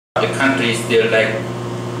The country still lacks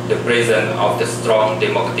the presence of the strong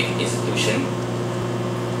democratic institution,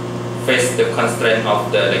 face the constraint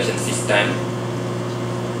of the election system,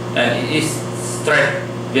 and it is stressed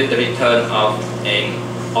with the return of an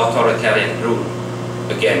authoritarian rule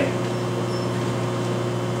again.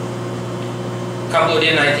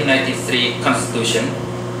 Cambodia 1993 Constitution,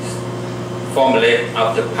 formulated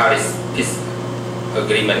after Paris Peace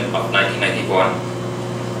Agreement of 1991.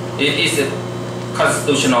 It is a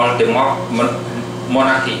constitutional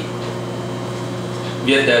monarchy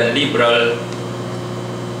with a liberal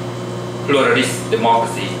pluralist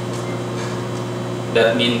democracy.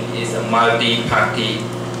 That means it's a multi-party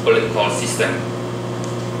political system.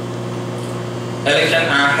 Elections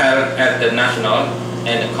are held at the national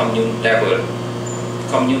and the commune level.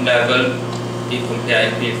 Commune level is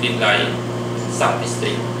compared with like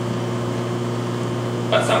sub-district.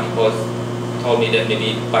 But some people told me that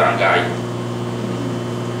maybe barangay.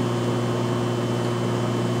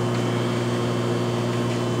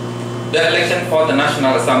 The election for the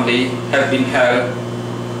National Assembly have been held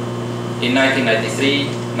in 1993,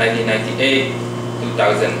 1998,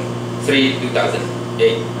 2003,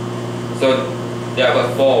 2008. So there were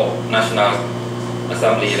 4 National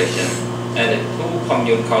Assembly elections and 2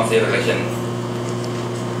 Commune Council elections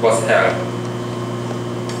was held.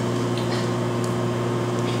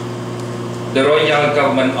 The royal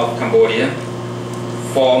government of Cambodia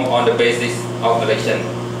formed on the basis of election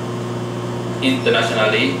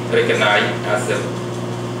internationally recognized as a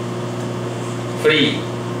free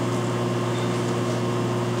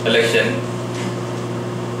election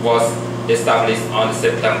was established on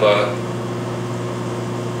September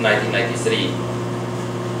 1993,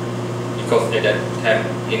 because at that time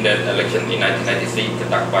in that election in 1993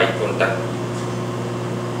 conducted by UNTAC.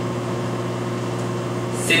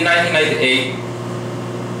 Since 1998,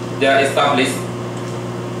 they are established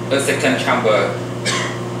a second chamber,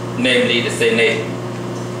 namely the Senate.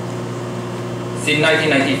 Since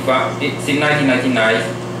 1999,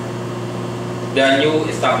 there are new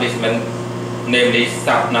establishment, namely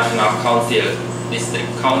sub-national council,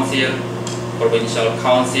 district council, provincial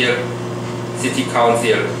council, city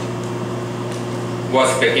council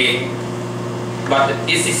was created. But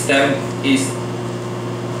this system is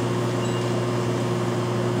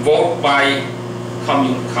voted by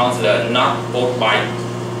commune councillor, not voted by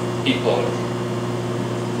people,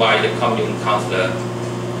 by the commune councillor,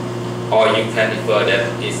 or you can refer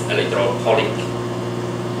that is electoral politics.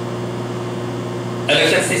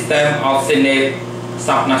 Election system of Senate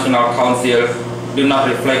sub-national council do not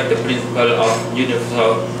reflect the principle of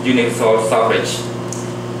universal suffrage.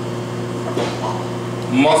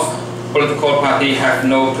 Most political parties have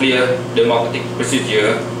no clear democratic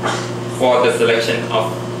procedure for the selection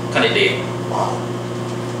of candidate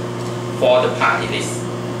for the party list.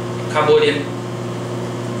 Cambodian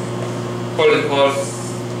political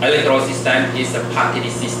electoral system is a party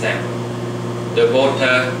list system. The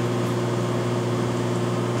voter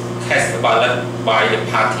cast a ballot by the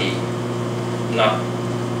party, not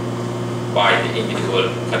by the individual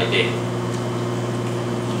candidate.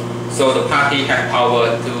 So the party has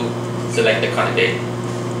power to select the candidate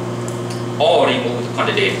or remove the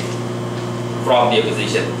candidate from the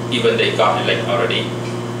opposition, even they got elected already.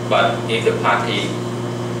 But if the party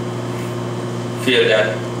feel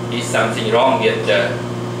that is something wrong with the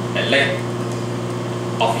elect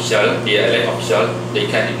official, they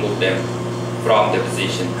can remove them from the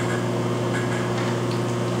position.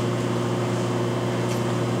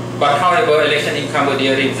 But however, election in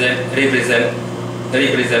Cambodia represent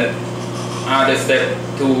other step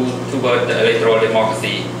toward the electoral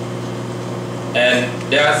democracy, and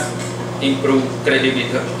there's improved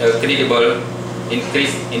credible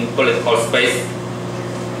increase in political space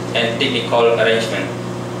and technical arrangement.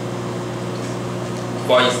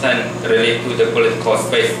 For instance, related to the political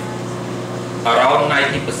space, around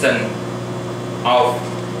 90% of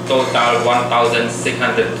total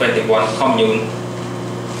 1,621 communes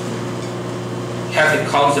have a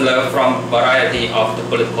councillor from variety of the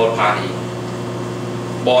political party,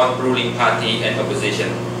 both ruling party and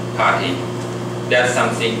opposition party. That's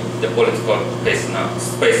something the political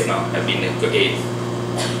space now have been created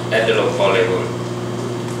at the local level.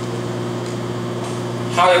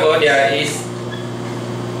 However, there is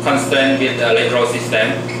constraint with the electoral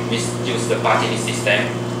system, which use the party list system,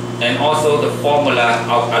 and also the formula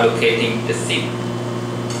of allocating the seat.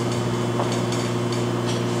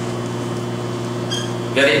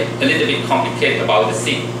 A little bit complicated about the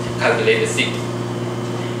seat, calculate the seat.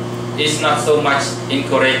 It's not so much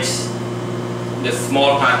encourage the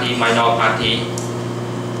small party, minor party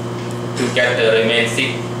to get the remaining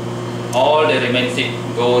seat, all the remaining seats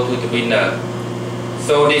go to the winner.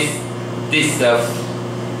 So this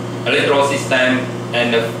electoral system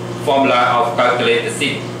and the formula of calculate the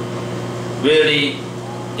seat really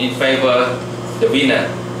in favor the winner.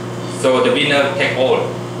 So the winner take all.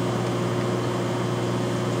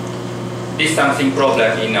 This is something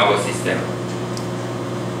problem in our system.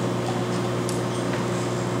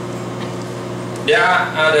 There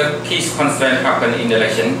are other key constraints happen in the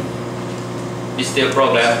election. It's still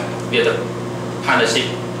problem with the partisanship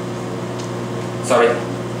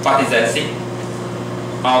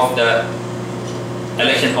of the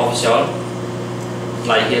election official,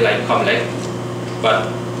 like here, like COMFREL,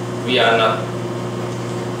 but we are not,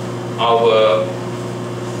 our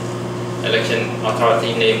election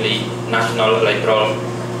authority, namely National Electoral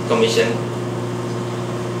Commission,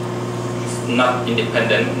 not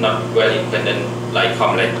independent, not well independent like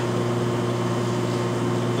COMFREL,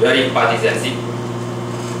 very partisanship,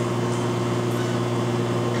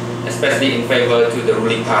 especially in favor to the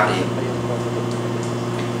ruling party.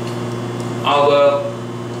 Our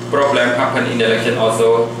problem happened in the election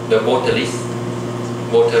also, the voter list,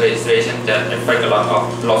 voter registration that affect a lot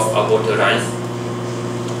of loss of voter rights,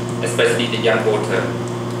 especially the young voter.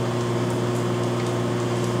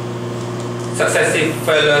 Successive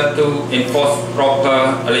failure to enforce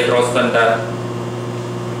proper electoral standard.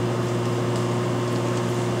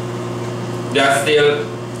 They are still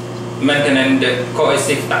maintaining the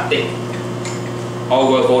coercive tactic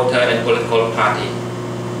over voter and political party.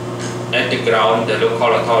 At the ground, the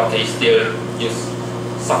local authorities still use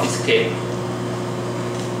sophisticated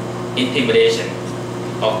intimidation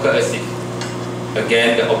or coercive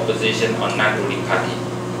against the opposition on non-ruling party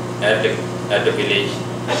at the village,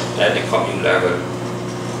 at the commune level.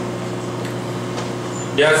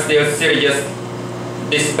 There are still serious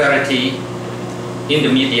disparity in the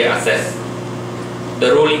media access.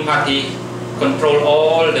 The ruling party control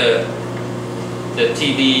all the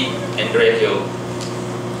TV and radio.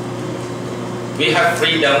 We have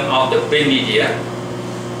freedom of the print media,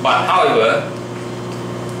 but however,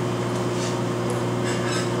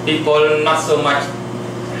 people not so much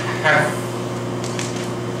have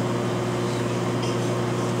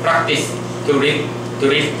practice to read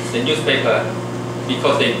the newspaper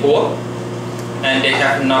because they're poor and they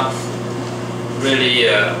have not really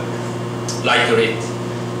like to read.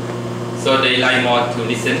 So they like more to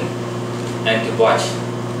listen and to watch.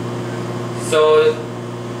 So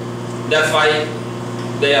that's why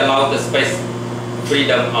they allow the space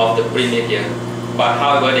freedom of the print media. But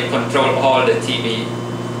however, they control all the TV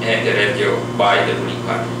and the radio by the ruling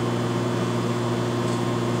party.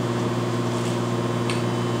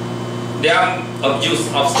 There are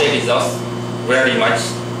abuse of state resource very much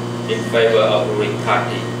in favor of ruling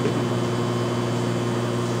party.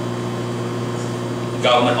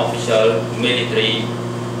 Government official, military,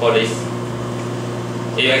 police.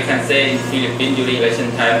 If I can say in Philippines during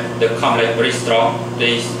election time, the COMFREL very strong.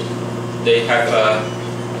 They have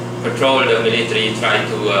patrol the military, try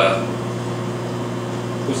to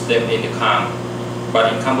push them in the calm.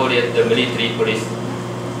 But in Cambodia, the military police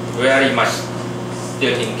very much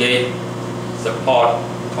still engage, support,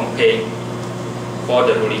 campaign for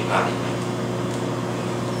the ruling party.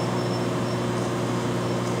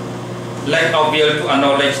 Lack of will to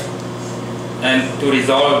acknowledge and to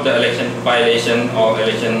resolve the election violation or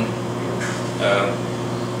election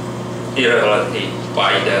irregularity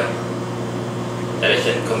by the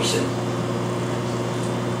election commission.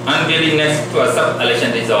 Unwillingness to accept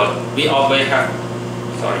election result. We always have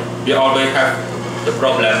the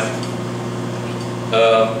problem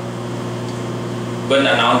when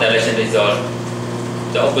announced the election result.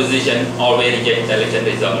 The opposition always reject the election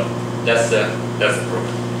result. That's the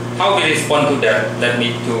problem. How we respond to that? Let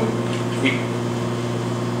me to quick.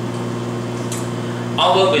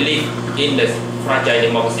 Our belief in the fragile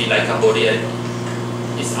democracy like Cambodia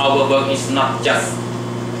is our work is not just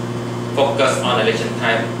focused on election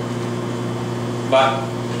time, but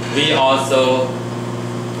we also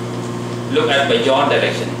look at beyond the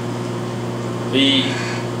election. We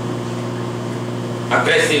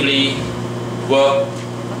aggressively work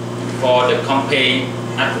for the campaign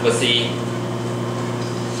advocacy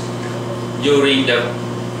during the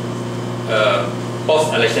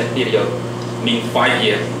post-election period, mean 5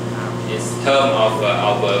 years. It's term of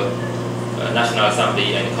our National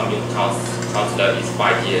Assembly and Commune Councillor is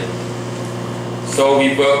 5 years. So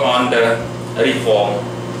we work on the reform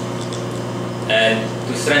and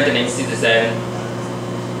to strengthening citizen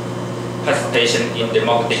participation in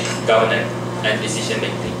democratic governance and decision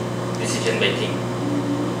making,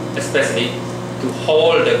 especially to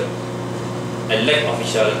hold the elect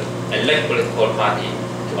official, elect political party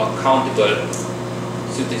to accountable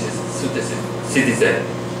citizen.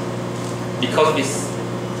 Because we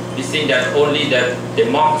think that only the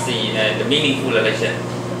democracy and the meaningful election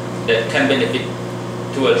that can benefit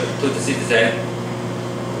to the citizen,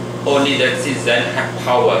 only the citizen have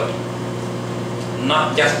power,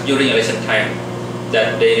 not just during election time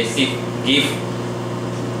that they give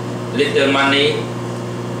little money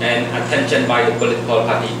and attention by the political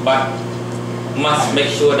party, but must make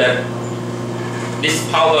sure that this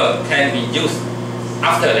power can be used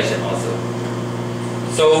after election also.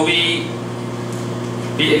 So we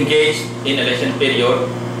engage in election period.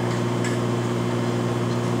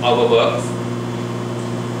 Our work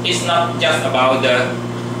is not just about the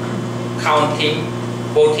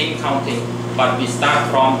voting counting, but we start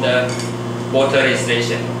from the voter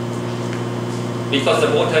registration. Because the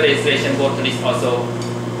voter registration, voter list also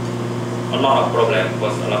a lot of problem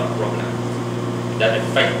that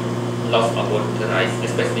affect loss of voter rights,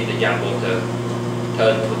 especially the young voter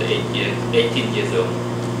turn to the 18 years old,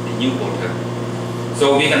 the new voter.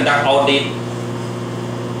 So we conduct audit,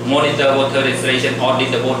 monitor voter registration,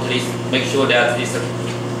 audit the voter list, make sure that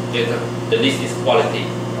the list is quality.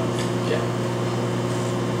 Yeah.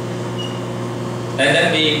 And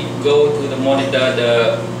then we go to monitor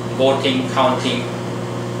the voting, counting,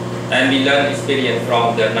 and we learn experience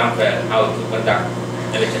from the COMFREL how to conduct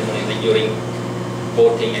election monitoring during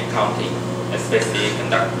voting and counting, especially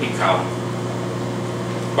conduct recount.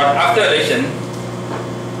 But after election,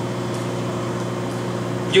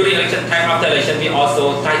 during election time, after election, we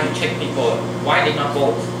also try to check people why they not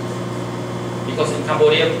vote. Because in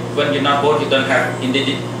Cambodia, when you not vote, you don't have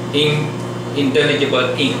indelible ink in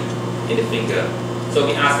the finger. So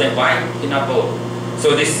we ask them why you not vote.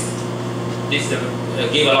 So this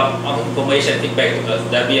give a lot of information feedback to us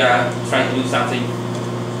that we are trying to do something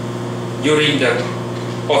during the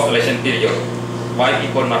post-election period. Why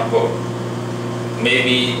people not vote?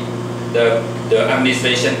 Maybe the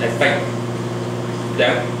administration affect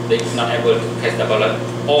them, they're not able to cast the ballot,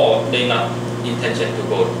 or they not intention to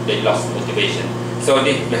vote, they lost motivation. So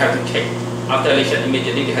we have to check. After election,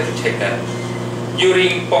 immediately we have to check that.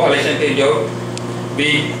 During post-election period,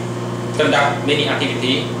 we conduct many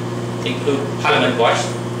activities, include Parliament Watch.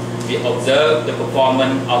 We observe the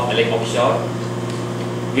performance of elected officials.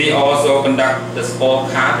 We also conduct the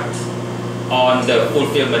scorecard on the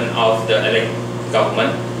fulfillment of the elected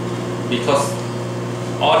government, because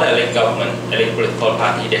all the elected government, elected political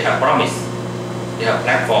party, they have promise, they have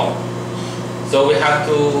platform. So we have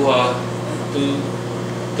to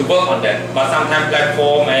work on that. But sometimes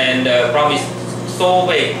platform and promise so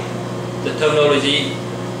vague, the terminology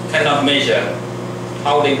cannot measure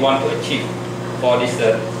how they want to achieve for this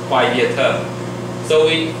 5-year term. So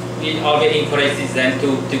we always encourage citizens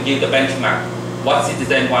to give the benchmark. What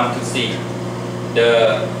citizens want to see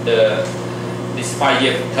this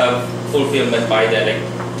 5-year term fulfillment by the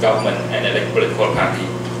elected government and elected political party,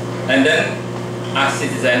 and then ask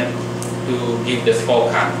citizens to give the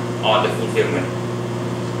scorecard on the fulfillment.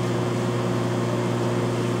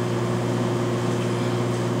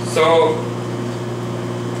 So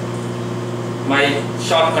my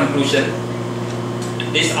short conclusion,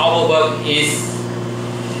 this our work is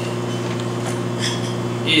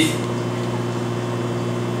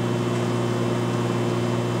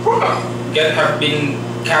have been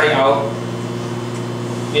carried out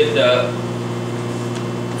with the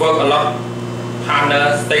work a lot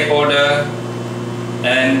partner, stakeholder,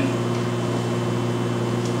 and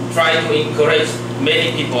try to encourage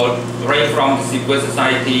many people right from civil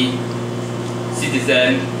society,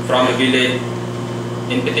 citizen from the village,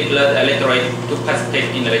 in particular the electorate, to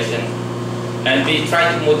participate in election. And we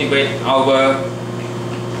try to motivate our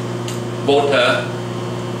voter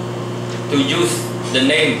to use the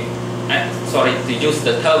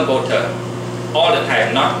term voter all the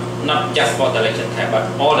time, not just for the election time, but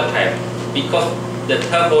all the time, because the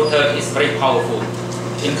term voter is very powerful.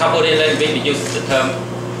 In Cambodian language, we use the term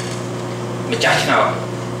Magsaysay,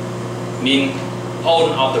 mean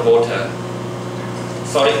own of the voter.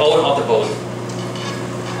 Own of the vote.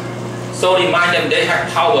 So remind them they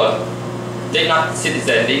have power. They're not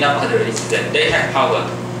citizens, they're not ordinary citizens, they have power.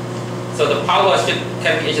 So the power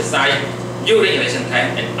can be exercised during election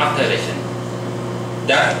time and after election.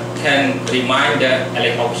 That can remind the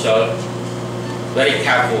elected official very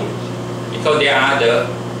careful, because they are the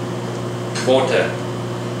voter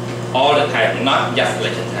all the time, not just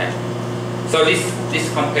election time. So this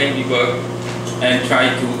campaign we work and try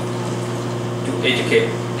to educate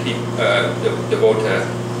the voter.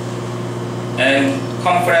 And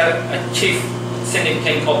COMFREL achieved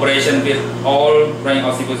significant cooperation with all ranks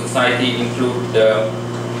of civil society, include the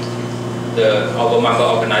our member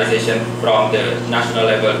organization from the national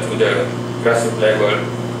level to the grassroots level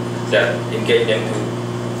that engage them to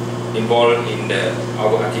involve in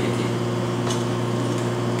our activity.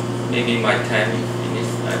 Maybe my time is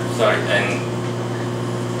finished. I'm sorry, and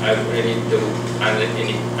I'm ready to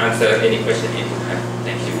answer any question you have.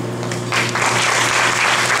 Thank you.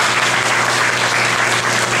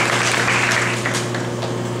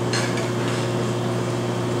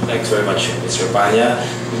 Thanks very much, Mr. Panha.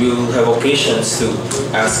 We will have occasions to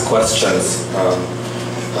ask questions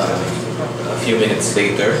a few minutes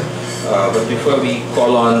later. But before we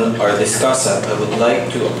call on our discussant, I would like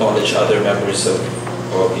to acknowledge other members of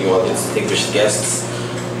the audience, distinguished guests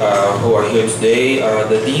who are here today.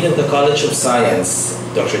 The Dean of the College of Science,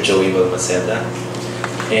 Dr. Joey Balmaceda,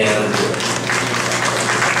 and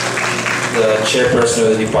the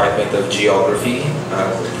Chairperson of the Department of Geography,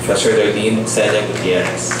 Professor Darlene Celia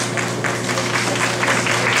Gutierrez.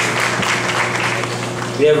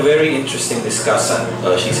 We have a very interesting discussant.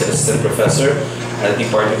 She's an assistant professor at the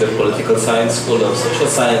Department of Political Science, School of Social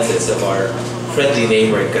Sciences of our friendly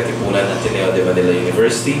neighbor in Katipunan, Ateneo de Manila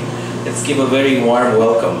University. Let's give a very warm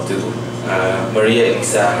welcome to Maria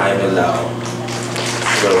Elisa Jaime Lao.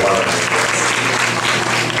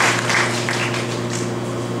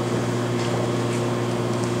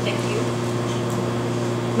 Thank you.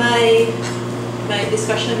 My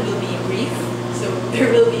discussion will be brief, so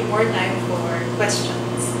there will be more time for questions.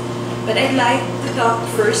 But I'd like to talk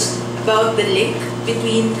first about the link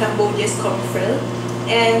between Cambodia's COMFREL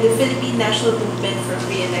and the Philippine National Movement for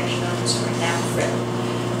Free Elections, or NAMFREL.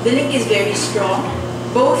 The link is very strong.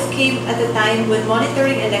 Both came at a time when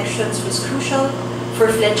monitoring elections was crucial for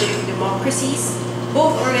fledgling democracies.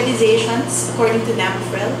 Both organizations, according to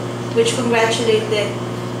NAMFREL, which congratulated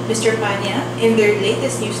Mr. Panha in their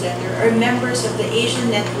latest newsletter, are members of the Asian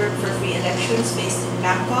Network for Free Elections based in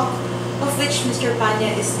Bangkok, of which Mr.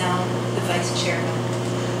 Panha is now the vice chairman.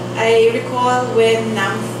 I recall when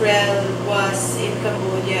NAMFREL was in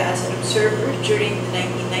Cambodia as an observer during the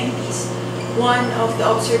 1990s, one of the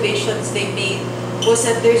observations they made was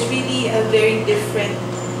that there's really a very different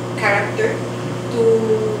character to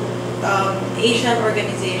Asian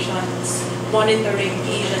organizations monitoring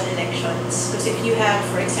Asian elections. Because if you have,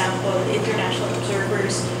 for example, international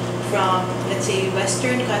observers from, let's say,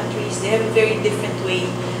 Western countries, they have a very different way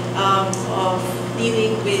of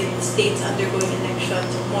dealing with states undergoing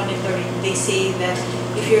elections, monitoring. They say that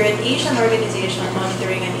if you're an Asian organization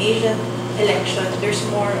monitoring an Asian election, there's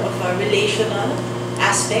more of a relational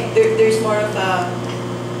aspect. There's more of a,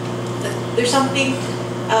 there's a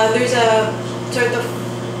sort of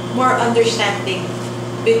more understanding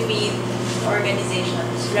between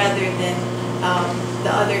organizations rather than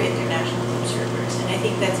the other international observers. And I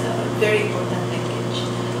think that's a very important linkage.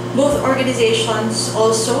 Both organizations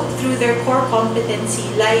also, through their core competency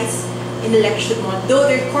lies in election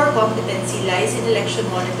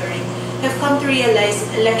monitoring, have come to realize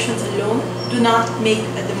that elections alone do not make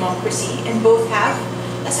a democracy, and both have,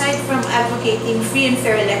 aside from advocating free and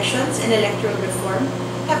fair elections and electoral reform,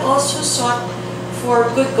 have also sought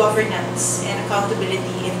for good governance and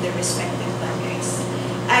accountability in their respective countries.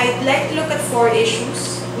 I'd like to look at 4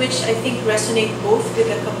 issues which I think resonate both with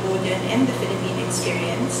the Cambodian and the Philippine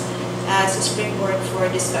experience as a springboard for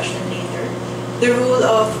discussion later. The role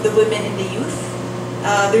of the women and the youth,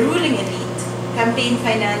 the ruling elite, campaign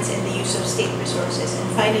finance and the use of state resources, and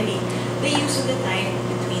finally, the use of the time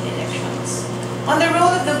between elections. On the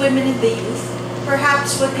role of the women and the youth,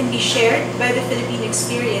 perhaps what can be shared by the Philippine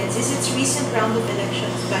experience is its recent round of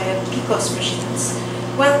elections via PCOS machines.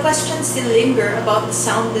 While questions still linger about the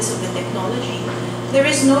soundness of the technology, there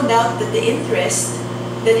is no doubt that the interest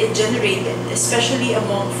that it generated, especially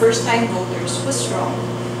among first-time voters, was strong.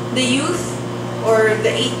 The youth, or the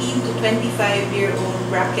 18 to 25-year-old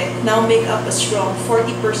bracket, now make up a strong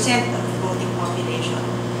 40% of the voting population.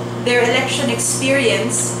 Their election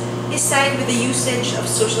experience is tied with the usage of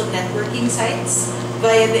social networking sites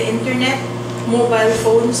via the internet, mobile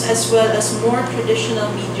phones, as well as more traditional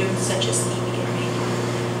mediums such as TV and radio.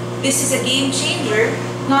 This is a game changer,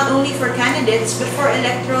 not only for candidates, but for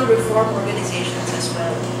electoral reform organizations as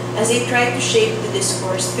well, as they try to shape the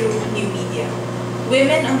discourse through new media.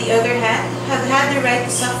 Women, on the other hand, have had the right to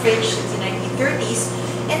suffrage since the 1930s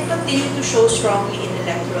and continue to show strongly in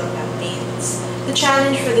electoral campaigns. The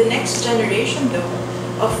challenge for the next generation, though,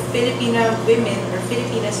 of Filipina women or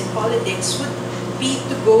Filipinas in politics would be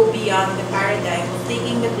to go beyond the paradigm of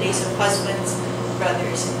taking the place of husbands,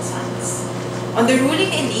 brothers, and sons. On the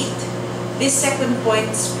ruling elite, this second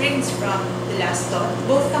point springs from the last thought.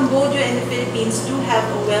 Both Cambodia and the Philippines do have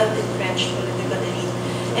a well-entrenched political elite,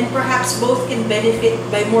 and perhaps both can benefit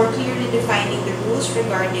by more clearly defining the rules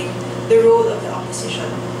regarding the role of the opposition.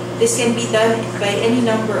 This can be done by any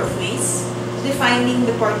number of ways: defining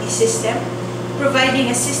the party system, providing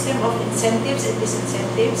a system of incentives and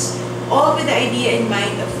disincentives, all with the idea in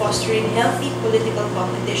mind of fostering healthy political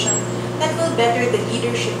competition that will better the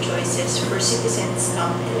leadership choices for citizens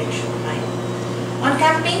come election time. On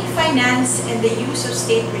campaign finance and the use of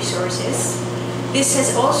state resources, this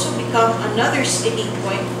has also become another sticking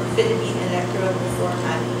point for Philippine electoral reform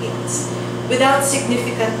advocates. Without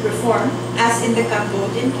significant reform, as in the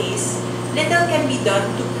Cambodian case, little can be done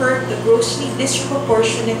to curb the grossly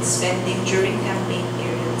disproportionate spending during campaign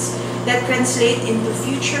periods that translate into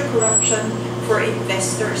future corruption for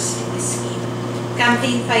investors in this scheme.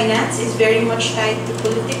 Campaign finance is very much tied to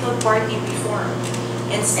political party reform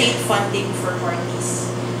and state funding for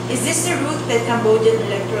parties. Is this the route that Cambodian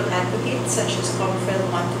electoral advocates such as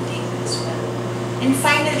COMFREL want to take as well? And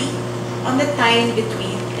finally, on the time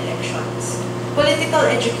between elections.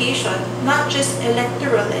 Political education, not just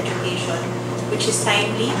electoral education, which is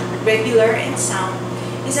timely, regular, and sound,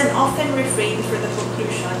 is an often refrain for the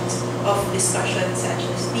conclusions of discussions such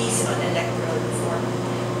as these on electoral reform.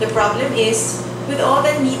 The problem is, with all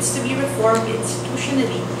that needs to be reformed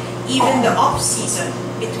institutionally, even the off-season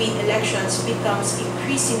between elections becomes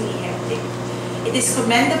increasingly hectic. It is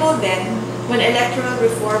commendable then when electoral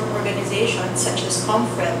reform organizations such as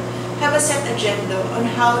COMFREL have a set agenda on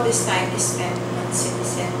how this time is spent on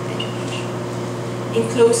citizen education. In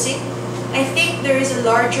closing, I think there is a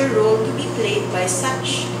larger role to be played by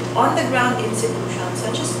such on-the-ground institutions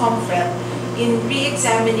such as COMFREL in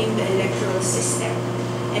re-examining the electoral system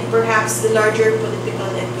and perhaps the larger political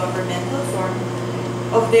and governmental form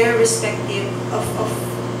of their respective, of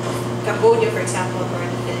Cambodia, for example, or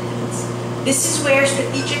the Philippines. This is where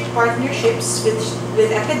strategic partnerships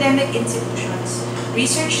with academic institutions,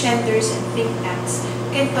 research centers, and think tanks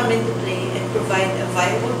can come into play and provide a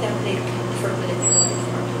viable template for political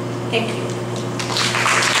reform. Thank you.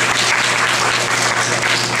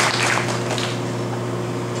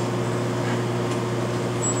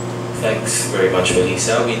 Thanks very much,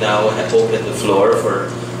 Melissa. We now open the floor for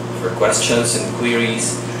questions and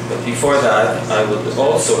queries. But before that, I would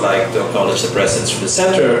also like to acknowledge the presence from the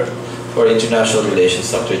Center for International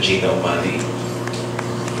Relations, Dr. Gina O'Malley.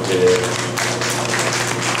 Over there.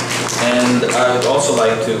 And I would also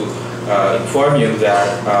like to inform you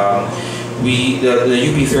that the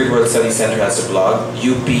UP Third World Studies Center has a blog,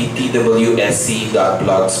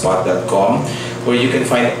 uptwsc.blogspot.com, where you can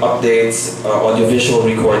find updates, audiovisual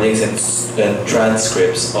recordings, and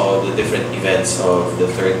transcripts of the different events of the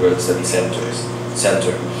Third World Study Center.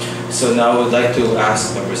 So now I would like to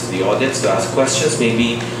ask members of the audience to ask questions.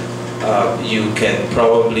 Maybe you can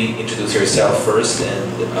probably introduce yourself first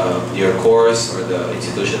and your course or the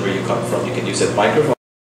institution where you come from. You can use that microphone.